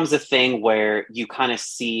it becomes a thing where you kind of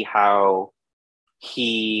see how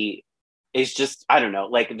he is just, I don't know,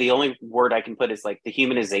 like the only word I can put is like the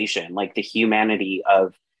humanization, like the humanity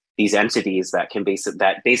of these entities that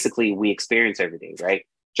that basically we experience every day, right?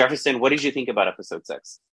 Jefferson, what did you think about episode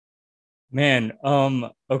 6? Man,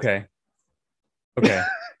 okay.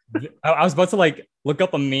 I was about to like look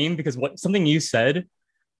up a meme because something you said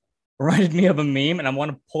reminded me of a meme, and I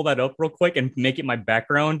want to pull that up real quick and make it my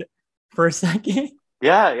background for a second.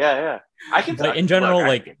 Yeah. I can. But in general,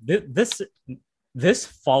 like this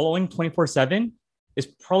following 24/7 is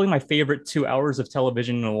probably my favorite 2 hours of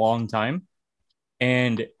television in a long time,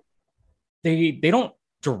 and they don't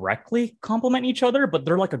directly complement each other, but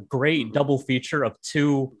they're like a great double feature of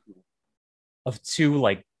two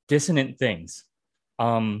like dissonant things.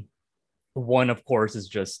 One, of course, is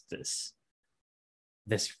just this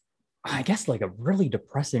I guess like a really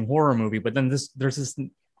depressing horror movie, but then there's this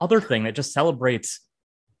other thing that just celebrates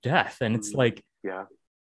death, and it's like, yeah,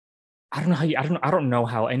 I don't know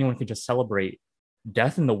how anyone could just celebrate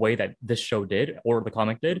death in the way that this show did or the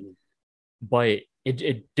comic did, but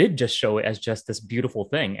it did just show it as just this beautiful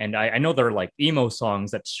thing. And I know there are like emo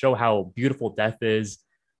songs that show how beautiful death is,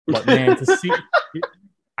 but man, to see,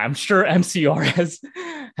 I'm sure MCR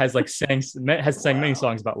has sang many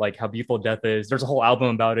songs about like how beautiful death is. There's a whole album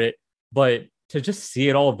about it, but to just see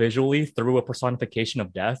it all visually through a personification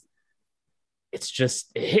of death, it's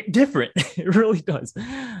just it hit different. It really does.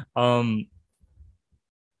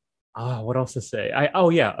 What else to say?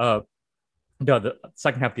 The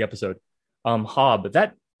second half of the episode, Hob,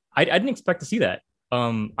 that I didn't expect to see that.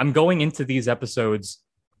 I'm going into these episodes,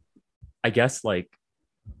 I guess like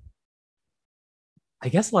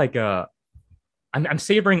I'm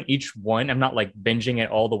savoring each one. I'm not like binging it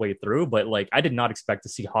all the way through, but like I did not expect to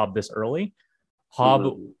see Hob this early.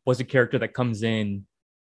 Hob was a character that comes in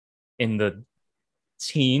the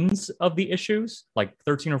teens of the issues, like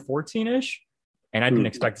 13 or 14 ish, and I didn't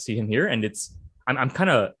expect to see him here. And I'm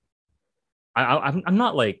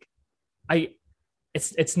not like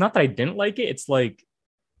it's not that I didn't like it. It's like,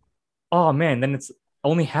 oh man, then it's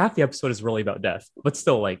only half the episode is really about death, but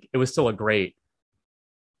still, like it was still a great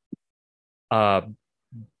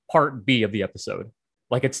part B of the episode.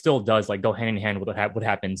 Like it still does like go hand in hand with what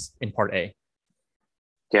happens in part A.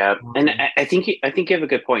 Yeah, and I think you have a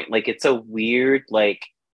good point. Like it's a weird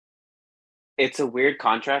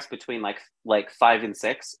contrast between like 5 and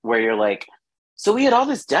 6, where you're like, so we had all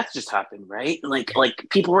this death just happen, right? Like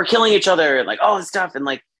people were killing each other, and like all this stuff, and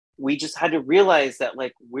like we just had to realize that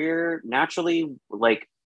like we're naturally like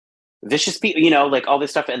vicious people, like all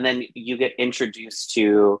this stuff, and then you get introduced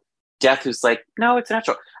to death, who's like, no, it's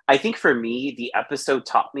natural. I think for me, the episode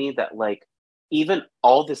taught me that like even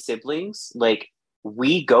all the siblings, like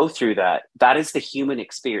we go through that. That is the human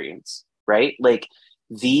experience, right? Like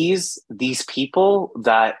these people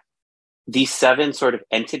that these 7 sort of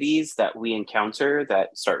entities that we encounter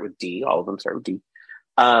that start with D, all of them start with D.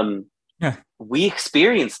 We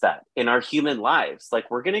experience that in our human lives.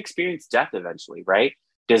 Like we're going to experience death eventually, right?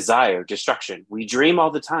 Desire, destruction. We dream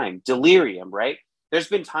all the time. Delirium, right? There's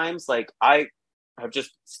been times like I have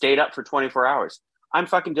just stayed up for 24 hours. I'm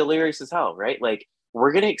fucking delirious as hell, right? Like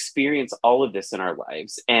we're going to experience all of this in our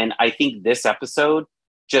lives. And I think this episode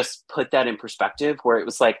just put that in perspective, where it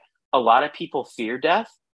was like a lot of people fear death.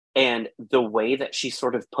 And the way that she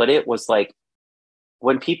sort of put it was like,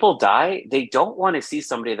 when people die, they don't want to see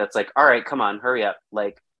somebody that's like, all right, come on, hurry up.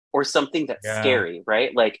 Like, or something that's scary,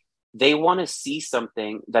 right? Like they want to see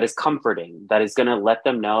something that is comforting, that is going to let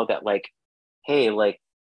them know that like, hey, like,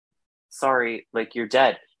 sorry, like you're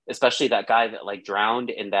dead. Especially that guy that like drowned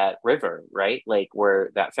in that river, right? Like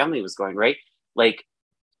where that family was going, right? Like,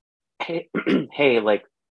 hey, hey, like,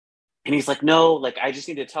 and he's like, no, like I just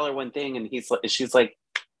need to tell her one thing, and she's like,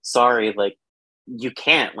 sorry, like you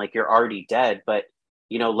can't, like you're already dead, but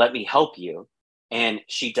let me help you. And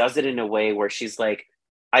she does it in a way where she's like,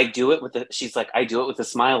 I do it with a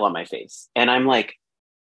smile on my face, and I'm like,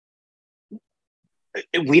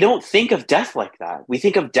 we don't think of death like that. We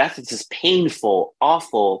think of death as this painful,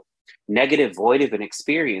 awful, negative void of an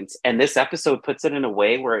experience. And this episode puts it in a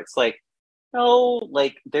way where it's like, no,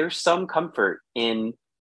 like there's some comfort in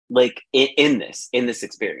this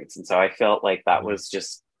experience. And so I felt like that was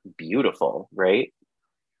just beautiful, right?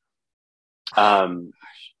 Oh,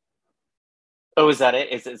 is that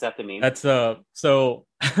it? Is that the meme? That's so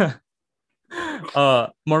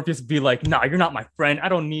Morpheus be like, nah, you're not my friend. I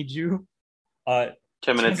don't need you.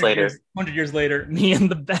 10 minutes later, 100 years later, me and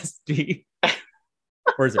the bestie.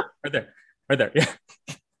 Where is it? Right there. Yeah,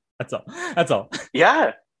 that's all.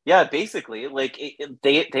 Yeah. Basically, like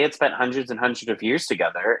they had spent hundreds and hundreds of years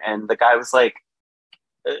together, and the guy was like,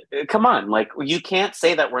 come on, like you can't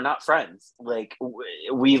say that we're not friends. Like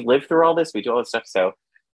we live through all this, we do all this stuff. So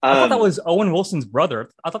I thought that was Owen Wilson's brother.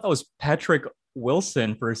 I thought that was Patrick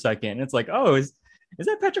Wilson for a second. It's like, oh, is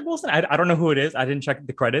that Patrick Wilson? I don't know who it is. I didn't check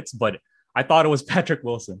the credits, but I thought it was Patrick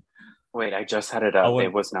Wilson. Wait, I just had it up.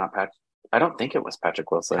 It was not Patrick. I don't think it was Patrick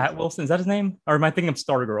Wilson. Pat Wilson, is that his name? Or am I thinking of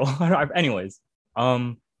Stargirl? Anyways,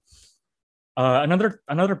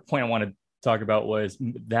 another point I want to talk about was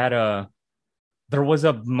that there was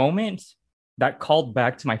a moment that called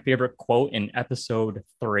back to my favorite quote in episode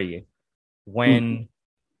 3 when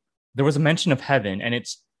there was a mention of heaven, and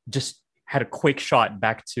it's just had a quick shot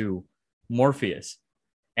back to Morpheus,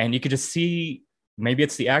 and you could just see, maybe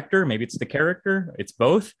it's the actor, maybe it's the character, it's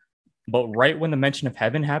both, but right when the mention of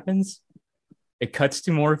heaven happens, it cuts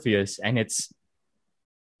to Morpheus, and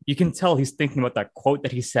you can tell he's thinking about that quote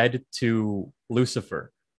that he said to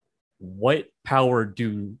Lucifer. What power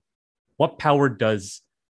does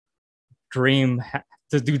do dreams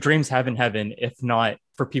have in heaven, if not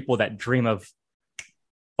for people that dream of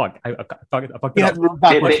fucked it up. What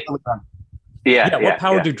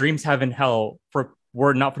power do dreams have in hell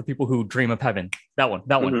were not for people who dream of heaven? That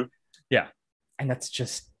one. Yeah. And that's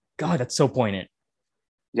just, God, that's so poignant.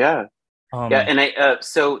 Yeah. And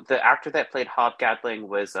so the actor that played Hobgoblin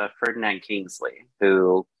was Ferdinand Kingsley,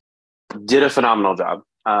 who did a phenomenal job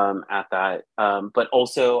at that. But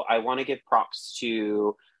also, I want to give props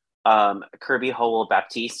to Kirby Howell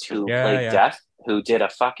Baptiste, who played Death, who did a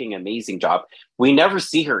fucking amazing job. We never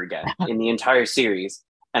see her again in the entire series,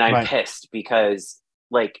 and I'm pissed because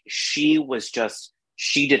like she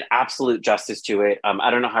did absolute justice to it. I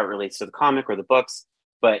don't know how it relates to the comic or the books,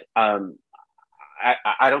 but I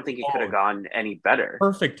don't think it could have gone any better.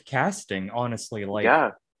 Perfect casting, honestly.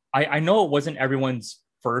 Like, I know it wasn't everyone's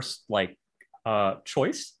first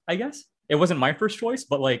choice. I guess it wasn't my first choice,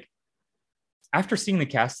 but like after seeing the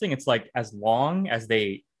casting, it's like as long as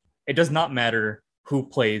it does not matter who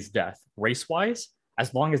plays Death race wise,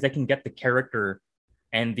 as long as they can get the character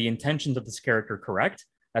and the intentions of this character correct.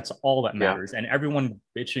 That's all that matters. And everyone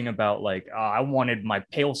bitching about like, I wanted my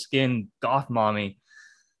pale skinned goth mommy.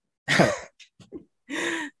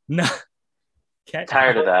 No,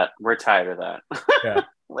 tired of that. We're tired of that. Yeah,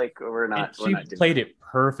 like we're not. She played it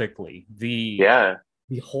perfectly. The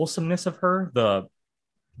wholesomeness of her, the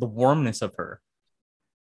warmness of her,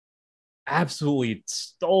 absolutely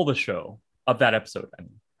stole the show of that episode. I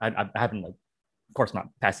mean, I haven't of course not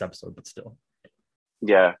past episode, but still.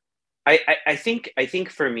 Yeah, I think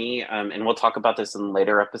for me, and we'll talk about this in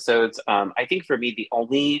later episodes. I think for me, the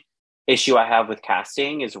only issue I have with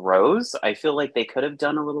casting is Rose. I feel like they could have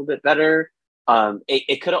done a little bit better.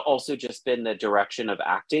 It could have also just been the direction of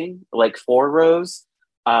acting, like for Rose.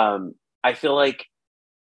 I feel like,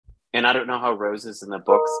 and I don't know how Rose is in the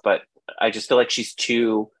books, but I just feel like she's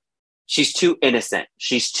too innocent.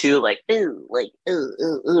 She's too like, ooh.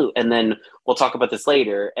 And then we'll talk about this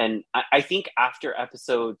later. And I think after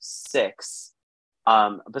episode 6,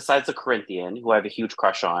 besides the Corinthian, who I have a huge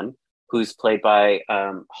crush on, who's played by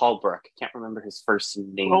Holbrook. Can't remember his first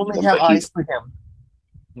name. I only have eyes for him.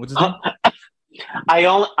 What's his name? I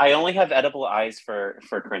only have edible eyes for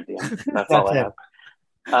Corinthian. That's all I have.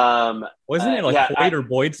 Wasn't it like Boyd or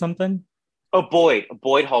Boyd something? Oh, Boyd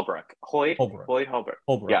Holbrook. Boyd Holbrook.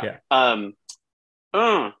 Yeah.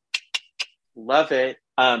 Love it.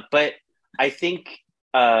 But I think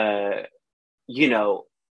I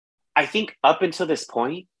think up until this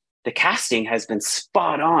point, the casting has been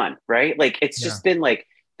spot on, right? Like it's just been like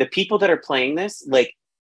the people that are playing this, like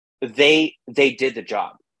they did the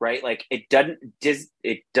job, right? Like it doesn't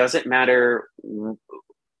matter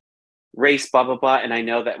race, blah blah blah. And I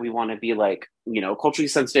know that we want to be like, culturally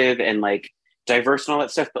sensitive and like diverse and all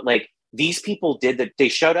that stuff, but like these people they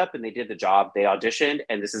showed up and they did the job. They auditioned,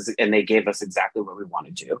 and they gave us exactly what we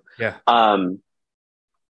wanted to. Yeah.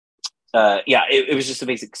 It was just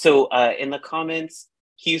amazing. So in the comments,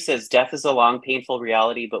 Hugh says, death is a long, painful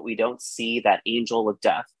reality, but we don't see that angel of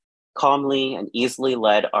death calmly and easily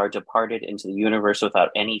led our departed into the universe without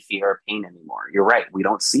any fear or pain anymore. You're right. We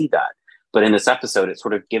don't see that. But in this episode, it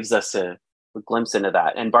sort of gives us a glimpse into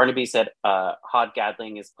that. And Barnaby said, Hod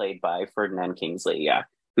Gadling is played by Ferdinand Kingsley,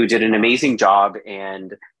 who did an amazing job.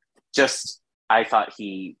 And just, I thought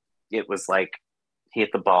it was like, he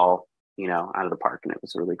hit the ball, out of the park, and it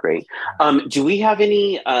was really great. Do we have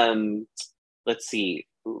any, let's see,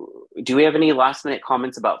 do we have any last minute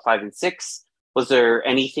comments about 5 and 6? Was there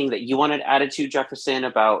anything that you wanted added to, Jefferson,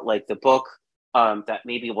 about like the book that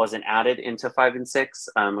maybe wasn't added into 5 and 6?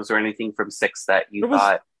 Was there anything from 6 that you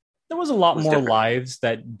thought? There was a lot more different lives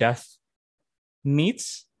that Death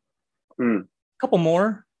meets. A couple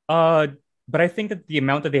more. but I think that the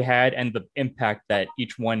amount that they had and the impact that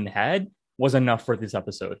each one had was enough for this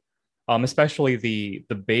episode. Especially the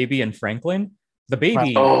baby and Franklin. The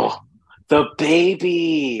baby, Oh, the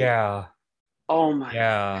baby. yeah, Oh my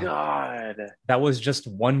yeah. God. That was just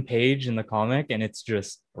one page in the comic, and it's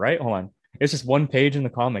just right. Hold on, it's just one page in the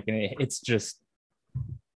comic, and it's just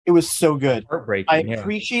It was so good. heartbreaking. I Yeah,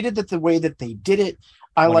 appreciated that the way that they did it.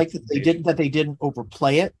 I One like that they didn't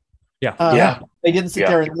overplay it. yeah, Yeah. They didn't sit Yeah.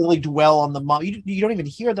 there and really dwell on the mom. You don't even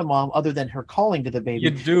hear the mom other than her calling to the baby. you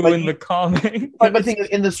do But in the comic. But the thing is,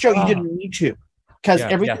 in the show, you Ah. didn't need to, because Yeah,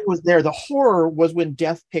 everything yeah. was there. The horror was when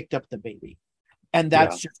Death picked up the baby, and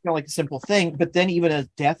that's Yeah. just kind of like a simple thing. But then, even as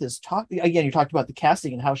Death is talking again, you talked about the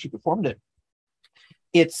casting and how she performed it.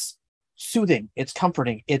 It's soothing. It's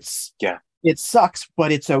comforting. It sucks,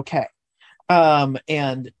 but it's okay.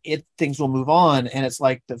 And things will move on. And it's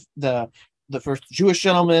like the first Jewish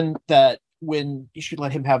gentleman that when you should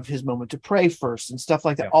let him have his moment to pray first and stuff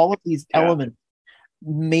like that. Yeah. All of these Yeah. elements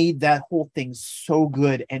made that whole thing so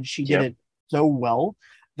good, and she did it so well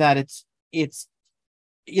that it's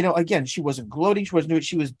again, she wasn't gloating,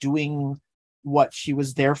 she was doing what she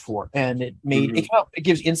was there for, and it made it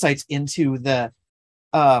gives insights into the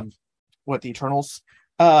what the Eternals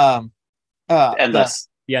Endless.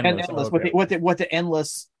 The and endless. endless Oh, okay. what the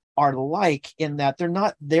endless are like, in that they're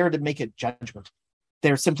not there to make a judgment,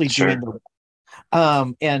 they're simply Sure. doing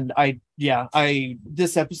the and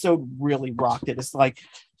this episode really rocked it. It's like,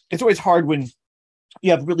 it's always hard when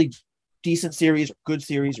you have really decent series or good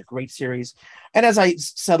series or great series, and as I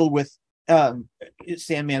settle with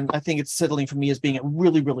Sandman, I think it's settling for me as being a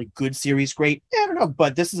really, really good series. Great, I don't know,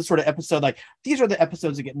 but this is the sort of episode, like, these are the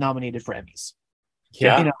episodes that get nominated for Emmys.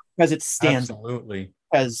 Yeah. Because it stands out. Absolutely.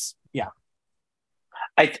 Because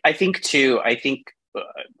I think too,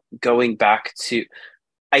 going back to,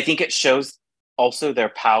 I think it shows also their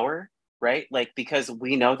power, right? Like, because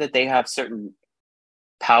we know that they have certain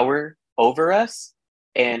power over us.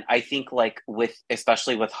 And I think, like,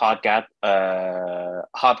 especially with Gadling.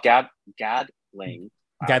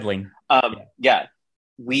 Gadling. Yeah,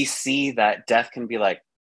 we see that Death can be like,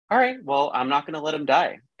 all right, well, I'm not going to let him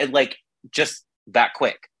die. And, like, just that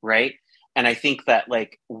quick, right? And I think that,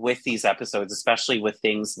 like, with these episodes, especially with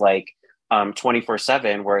things like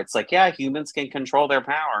 24/7, where it's like, yeah, humans can control their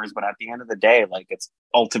powers, but at the end of the day, like, it's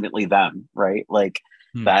ultimately them, right? Like,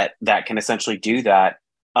 that can essentially do that.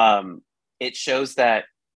 It shows that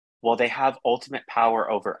while they have ultimate power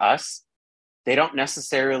over us, they don't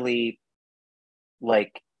necessarily,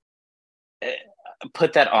 like,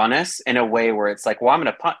 put that on us in a way where it's like, well, I'm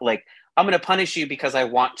gonna punish you because I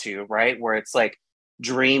want to, right? Where it's like,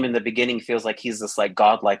 Dream in the beginning feels like he's this, like,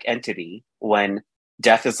 godlike entity, when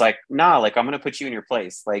Death is like, nah, like, I'm gonna put you in your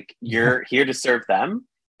place, like, you're here to serve them,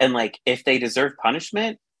 and, like, if they deserve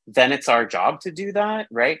punishment, then it's our job to do that,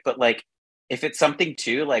 right? But, like, if it's something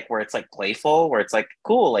too, like, where it's, like, playful, where it's like,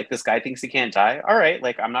 cool, like, this guy thinks he can't die, all right,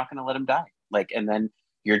 like, I'm not gonna let him die, like, and then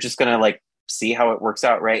you're just gonna, like, see how it works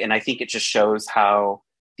out, right? And I think it just shows how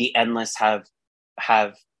the Endless have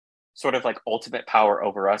sort of, like, ultimate power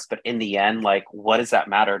over us, but in the end, like, what does that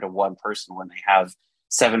matter to one person when they have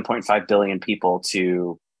 7.5 billion people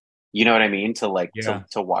to, you know what I mean, to, like,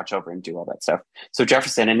 to watch over and do all that stuff. So,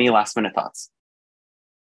 Jefferson, any last minute thoughts?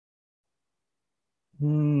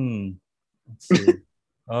 Let's see.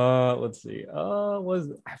 Let's see. Was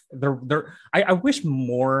there? I wish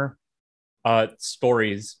more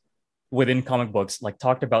stories within comic books, like,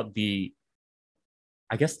 talked about I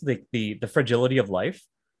guess the fragility of life.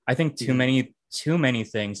 I think too many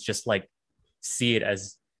things just, like, see it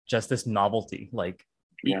as just this novelty. Like,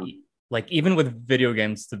 like, even with video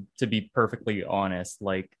games, to be perfectly honest,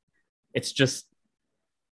 like, it's just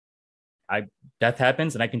death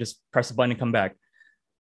happens and I can just press a button and come back.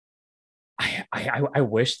 I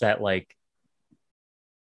wish that, like,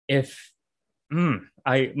 if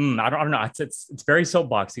I don't know, it's very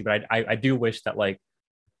soapboxy, but I do wish that, like,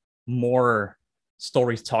 more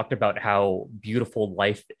stories talked about how beautiful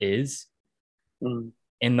life is in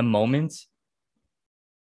the moment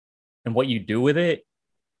and what you do with it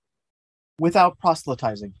without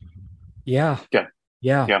proselytizing. Yeah.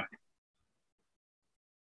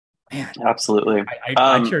 Man, absolutely.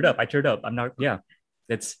 I cheered up. I'm not. Yeah,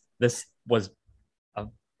 this was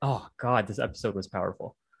oh god, this episode was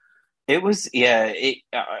powerful. It was,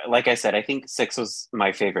 like I said, I think 6 was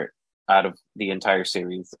my favorite out of the entire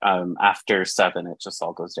series. After 7, it just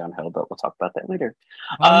all goes downhill, but we'll talk about that later.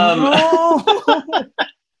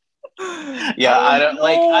 Yeah, I don't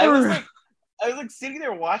like. I was like sitting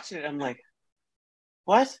there watching it. I'm like,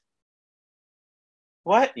 what?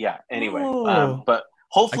 Yeah. Anyway, but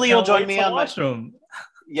hopefully you'll join me on watch them.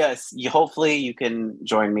 yes, hopefully you can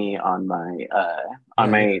join me on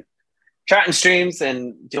my chat and streams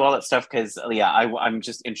and do all that stuff because I'm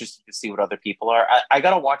just interested to see what other people are. I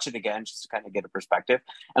gotta watch it again just to kind of get a perspective,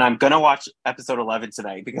 and I'm gonna watch episode 11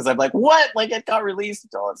 tonight because I'm like, what? Like it got released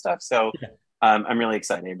and all that stuff. So I'm really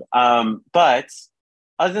excited. But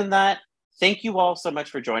other than that, thank you all so much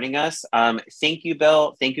for joining us. Thank you,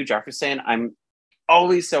 Bill. Thank you, Jefferson. I'm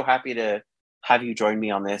always so happy to have you join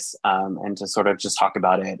me on this and to sort of just talk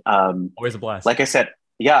about it. Always a blast. Like I said,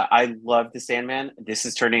 yeah, I love the Sandman. This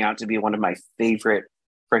is turning out to be one of my favorite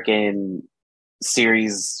freaking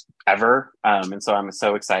series ever. And so I'm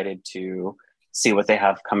so excited to see what they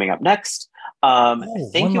have coming up next.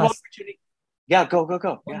 Thank you all for tuning. Yeah,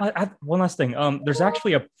 go. Yeah. One last thing. There's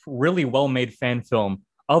actually a really well-made fan film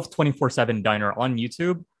of 24/7 Diner on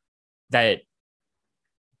YouTube that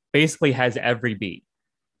basically has every beat.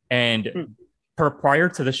 And prior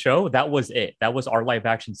to the show, that was it. That was our live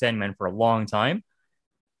action Sandman for a long time.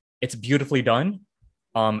 It's beautifully done.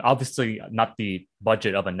 Obviously not the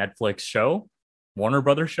budget of a Netflix show, Warner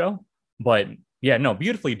Brothers show, but yeah, no,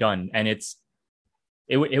 beautifully done. And it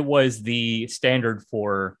was the standard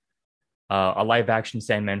for a live action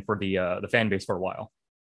Sandman for the fan base for a while.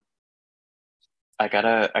 I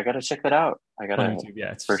gotta check that out. I gotta on YouTube.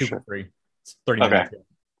 Yeah, it's for super sure. free. It's 30 minutes.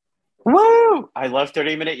 Woo! I love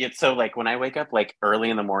 30-minute. It's so like when I wake up like early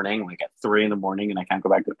in the morning, like at 3 a.m, and I can't go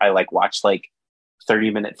back, I like watch like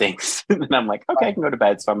 30-minute things, and I'm like, okay, I can go to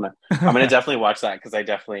bed. So I'm gonna definitely watch that because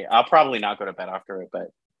I'll probably not go to bed after it,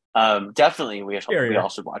 but definitely we all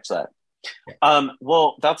should watch that.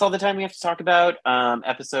 Well, that's all the time we have to talk about.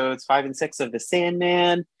 Episodes 5 and 6 of The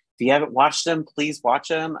Sandman. If you haven't watched them, please watch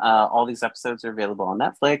them. All these episodes are available on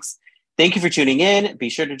Netflix. Thank you for tuning in. Be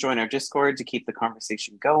sure to join our Discord to keep the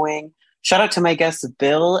conversation going. Shout out to my guests,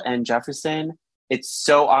 Bill and Jefferson. It's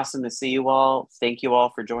so awesome to see you all. Thank you all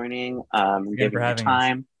for joining. And giving your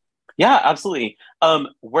time. Us. Yeah, absolutely.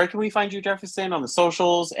 Where can we find you, Jefferson? On the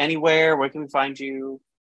socials, anywhere? Where can we find you?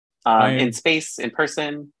 In space, in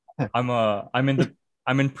person? I'm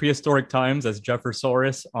in prehistoric times as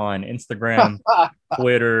Jeffersaurus on Instagram,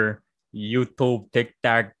 Twitter, YouTube,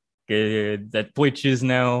 TikTok, that Twitch is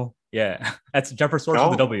now. Yeah, that's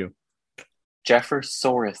Jeffersaurus with a W.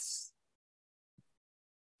 Jeffersaurus.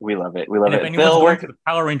 We love it. We love it. Bill, going to the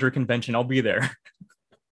Power Ranger convention, I'll be there.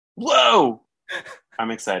 Whoa! I'm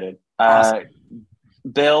excited. Awesome.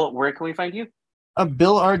 Bill, where can we find you?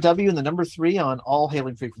 Bill RW and the number 3 on all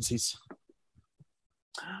hailing frequencies.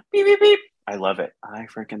 Beep, beep, beep. I love it. I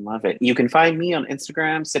freaking love it. You can find me on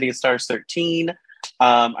Instagram, City of Stars 13.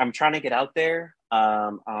 I'm trying to get out there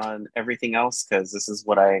on everything else because this is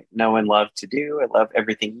what I know and love to do. I love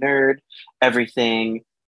everything nerd, everything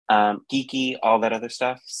geeky, all that other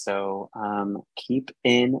stuff. So keep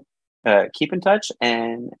in touch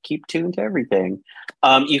and keep tuned to everything.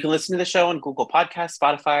 You can listen to the show on Google Podcasts,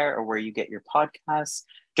 Spotify, or where you get your podcasts.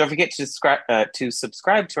 Don't forget to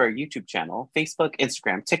subscribe to our YouTube channel, Facebook,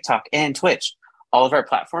 Instagram, TikTok, and Twitch. All of our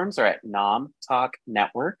platforms are at Nom Talk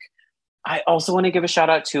Network. I also want to give a shout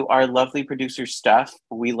out to our lovely producer, Steph.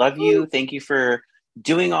 We love you. Thank you for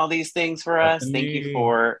doing all these things for us. Thank you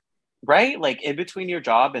for, right? Like in between your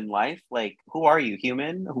job and life, like who are you,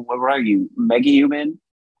 human? Whoever are you, mega human?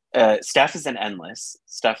 Steph is an endless.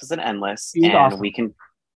 She's and awesome.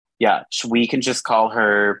 we can just call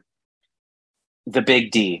her the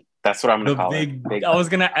Big D. That's what I'm going to call her. I was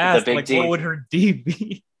going to ask, like, what would her D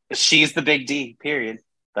be? She's the Big D, period.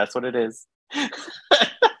 That's what it is.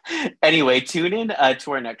 Anyway, tune in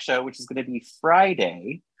to our next show, which is going to be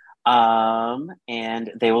Friday.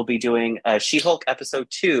 And they will be doing She-Hulk episode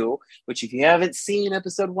 2, which if you haven't seen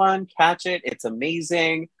episode 1, catch it. It's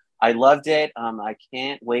amazing. I loved it. I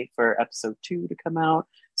can't wait for episode 2 to come out.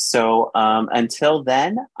 So until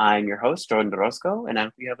then, I'm your host, Jordyn Orozco, and I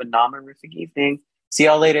hope you have a non-horrific evening. See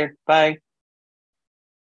y'all later. Bye.